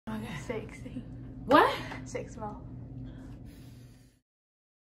6. What? 6 more.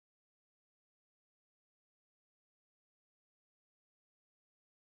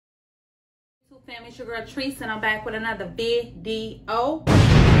 Family, it's your girl Treese, and I'm back with another video.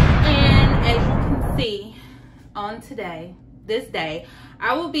 And as you can see on this day,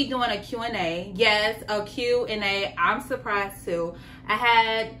 I will be doing a Q&A. Yes, a Q&A. I'm surprised too. I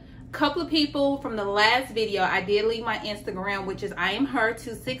had a couple of people from the last video. I did leave my Instagram, which is I am her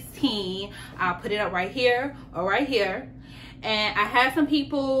 216. I'll put it up right here or right here. And I had some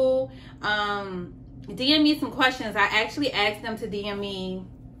people DM me some questions. I actually asked them to DM me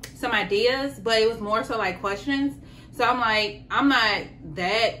some ideas, but it was more so like questions. So I'm like, I'm not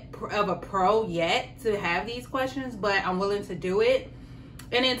that of a pro yet to have these questions, but I'm willing to do it.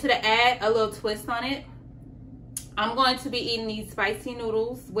 And then to add a little twist on it, I'm going to be eating these spicy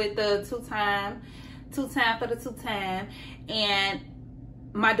noodles with the two time for the 2 time. And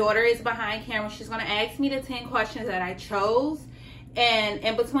my daughter is behind camera. She's going to ask me the 10 questions that I chose. And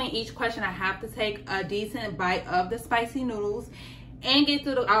in between each question, I have to take a decent bite of the spicy noodles and get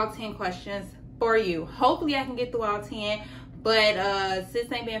through all 10 questions for you. Hopefully I can get through all 10, but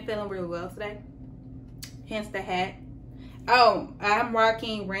sis ain't been feeling really well today, hence the hat. Oh, I'm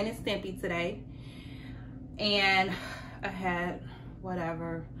rocking Ren and Stimpy today, and I had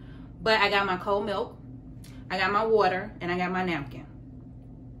whatever, but I got my cold milk, I got my water, and I got my napkin,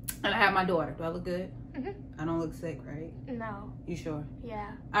 and I have my daughter. Do I look good? I don't look sick, right? No. You sure?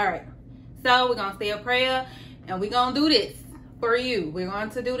 Yeah. All right, so we're gonna say a prayer and we're gonna do this for you. We're going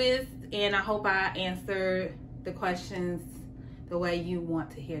to do this, and I hope I answered the questions the way you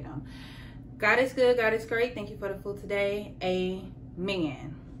want to hear them. God is good. God is great. Thank you for the food today.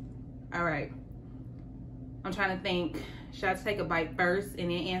 Amen. All right. I'm trying to think. Should I take a bite first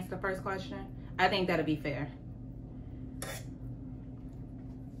and then answer the first question? I think that'll be fair.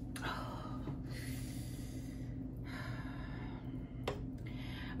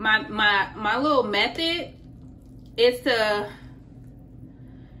 My little method is to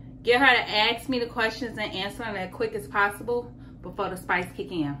get her to ask me the questions and answer them as quick as possible before the spice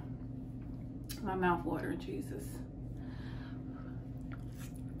kick in. My mouth watering, Jesus.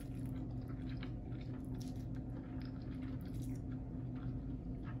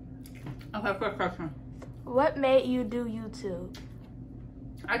 Okay, first question. What made you do YouTube?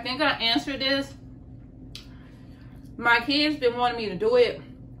 I think I answered this. My kids been wanting me to do it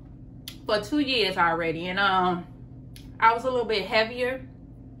for 2 years already, and I was a little bit heavier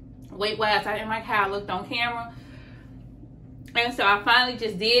weight wise. I didn't like how I looked on camera, and so I finally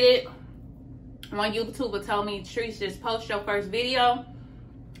just did it. One YouTuber told me, Treese, just post your first video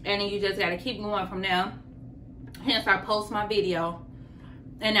and then you just got to keep going from there. Hence I post my video,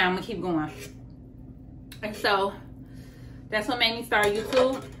 and now I'm gonna keep going. And so that's what made me start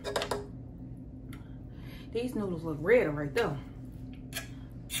YouTube. These noodles look red right there.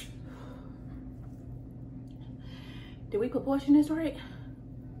 Did we proportion this right?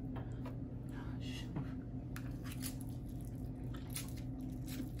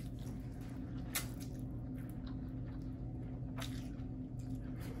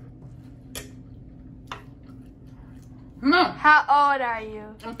 No. How old are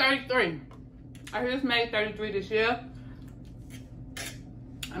you? I'm 33. I just made 33 this year.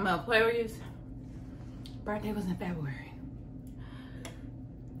 I'm an Aquarius. Birthday was in February.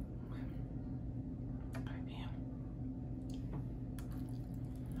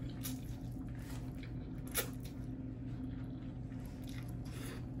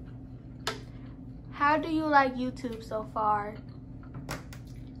 How do you like YouTube so far?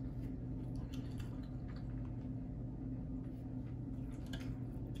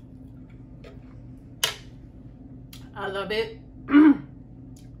 I love it.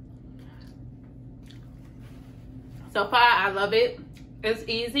 So far, I love it. It's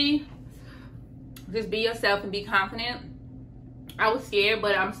easy. Just be yourself and be confident. I was scared,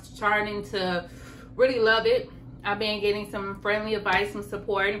 but I'm starting to really love it. I've been getting some friendly advice, some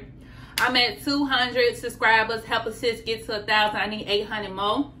support. I'm at 200 subscribers. Help us sis get to 1,000. I need 800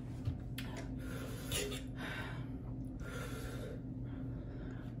 more.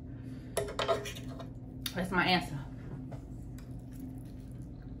 That's my answer.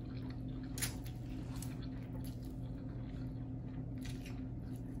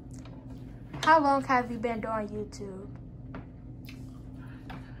 How long have you been doing YouTube?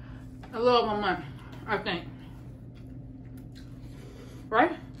 A little over a month, I think.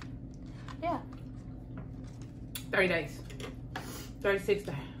 Right? Yeah. 30 days. 36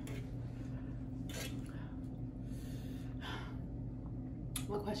 days.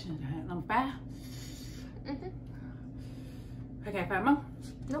 What question is that? Number 5? Mm-hmm. Okay, 5 more?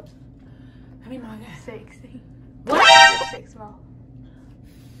 Nope. many more I got? 6. What? 6 more.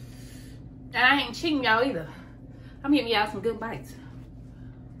 And I ain't cheating y'all either. I'm giving y'all some good bites.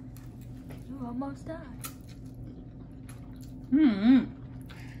 You almost died. Mm-hmm.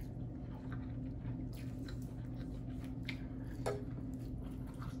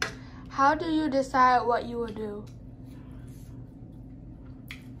 How do you decide what you will do?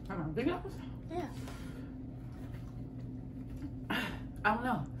 Videos? Yeah. I don't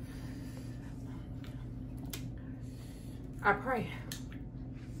know. I pray.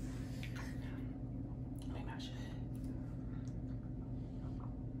 Maybe I should.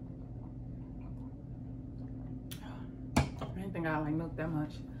 I didn't think I like milk that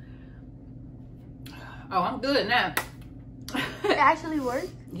much. Oh, I'm good now. It actually worked?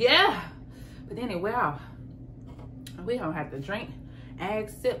 Yeah. But then it wear off. We don't have to drink. Ag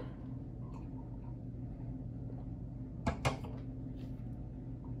sip.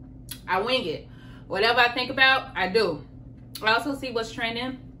 I wing it. Whatever I think about, I do. I also see what's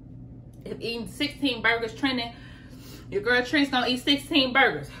trending. If eating 16 burgers trending, your girl Tree's gonna eat 16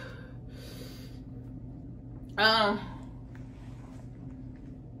 burgers.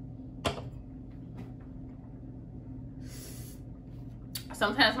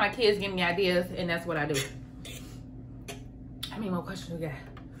 Sometimes my kids give me ideas, and that's what I do. How many more questions we got?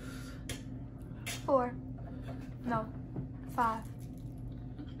 4. No. 5.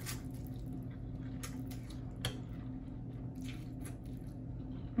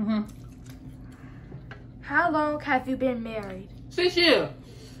 Mm-hmm. How long have you been married? 6 years.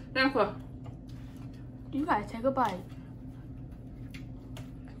 Thank you. You gotta take a bite.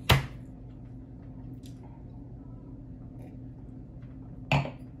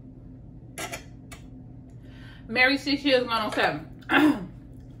 Married 6 years, going on 7.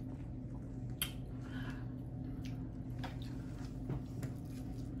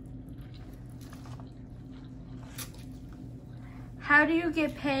 How do you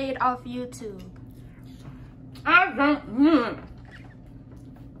get paid off YouTube? I don't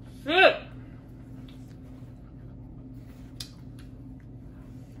shit.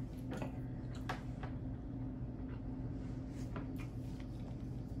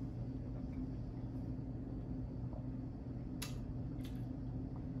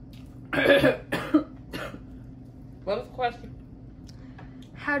 What was the question?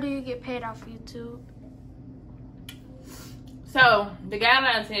 How do you get paid off YouTube? So the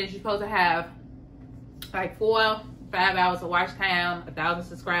guidelines is you're supposed to have like 4-5 hours of watch time, 1,000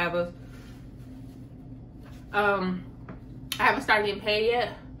 subscribers. I haven't started getting paid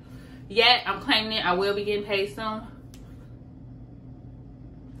yet. I'm claiming it. I will be getting paid soon.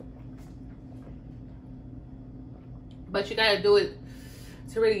 But you gotta do it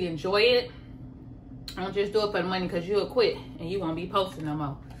to really enjoy it. Don't just do it for the money, because you'll quit and you won't be posting no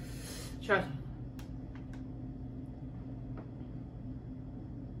more. Trust me.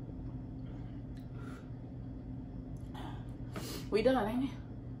 We done, ain't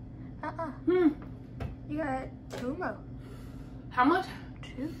it? You got 2 more. How much?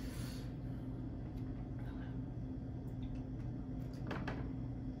 2.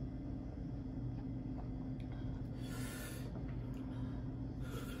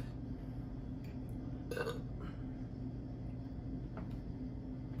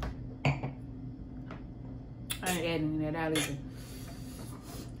 I ain't adding that out either.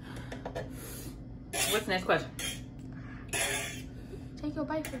 What's the next question? Take your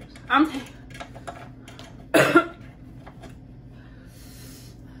bite first. I'm taking.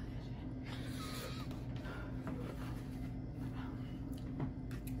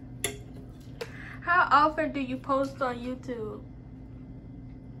 How often do you post on YouTube?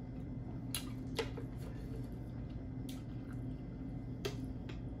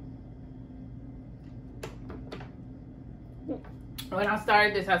 When I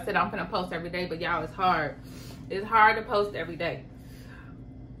started this, I said I'm gonna post every day, but y'all, it's hard. It's hard to post every day.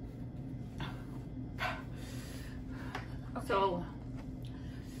 Okay. So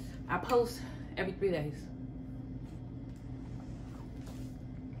I post every 3 days.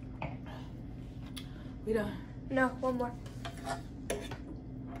 We done? No, 1 more.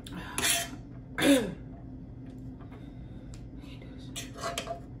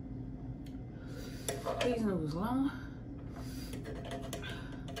 These noodles long.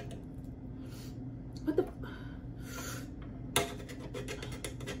 What the?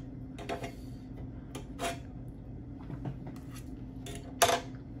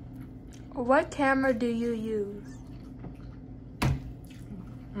 What camera do you use?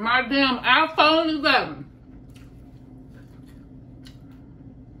 My damn iPhone 11.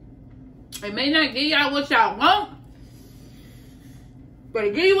 It may not give y'all what y'all want,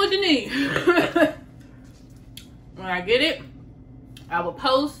 But give you what you need. When I get it, I will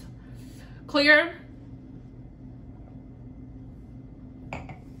post clear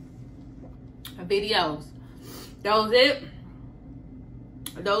videos. Those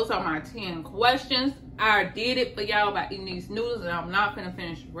are my 10 questions. I did it for y'all by eating these noodles, and I'm not gonna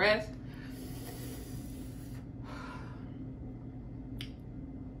finish the rest.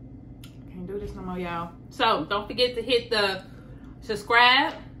 Can't do this no more, y'all. So don't forget to hit the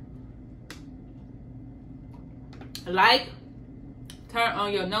subscribe, like, turn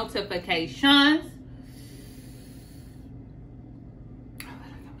on your notifications.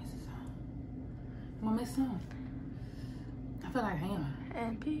 I'm gonna miss some. I feel like I am.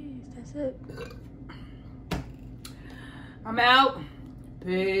 And peace. That's it. I'm out.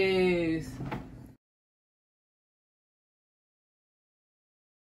 Peace.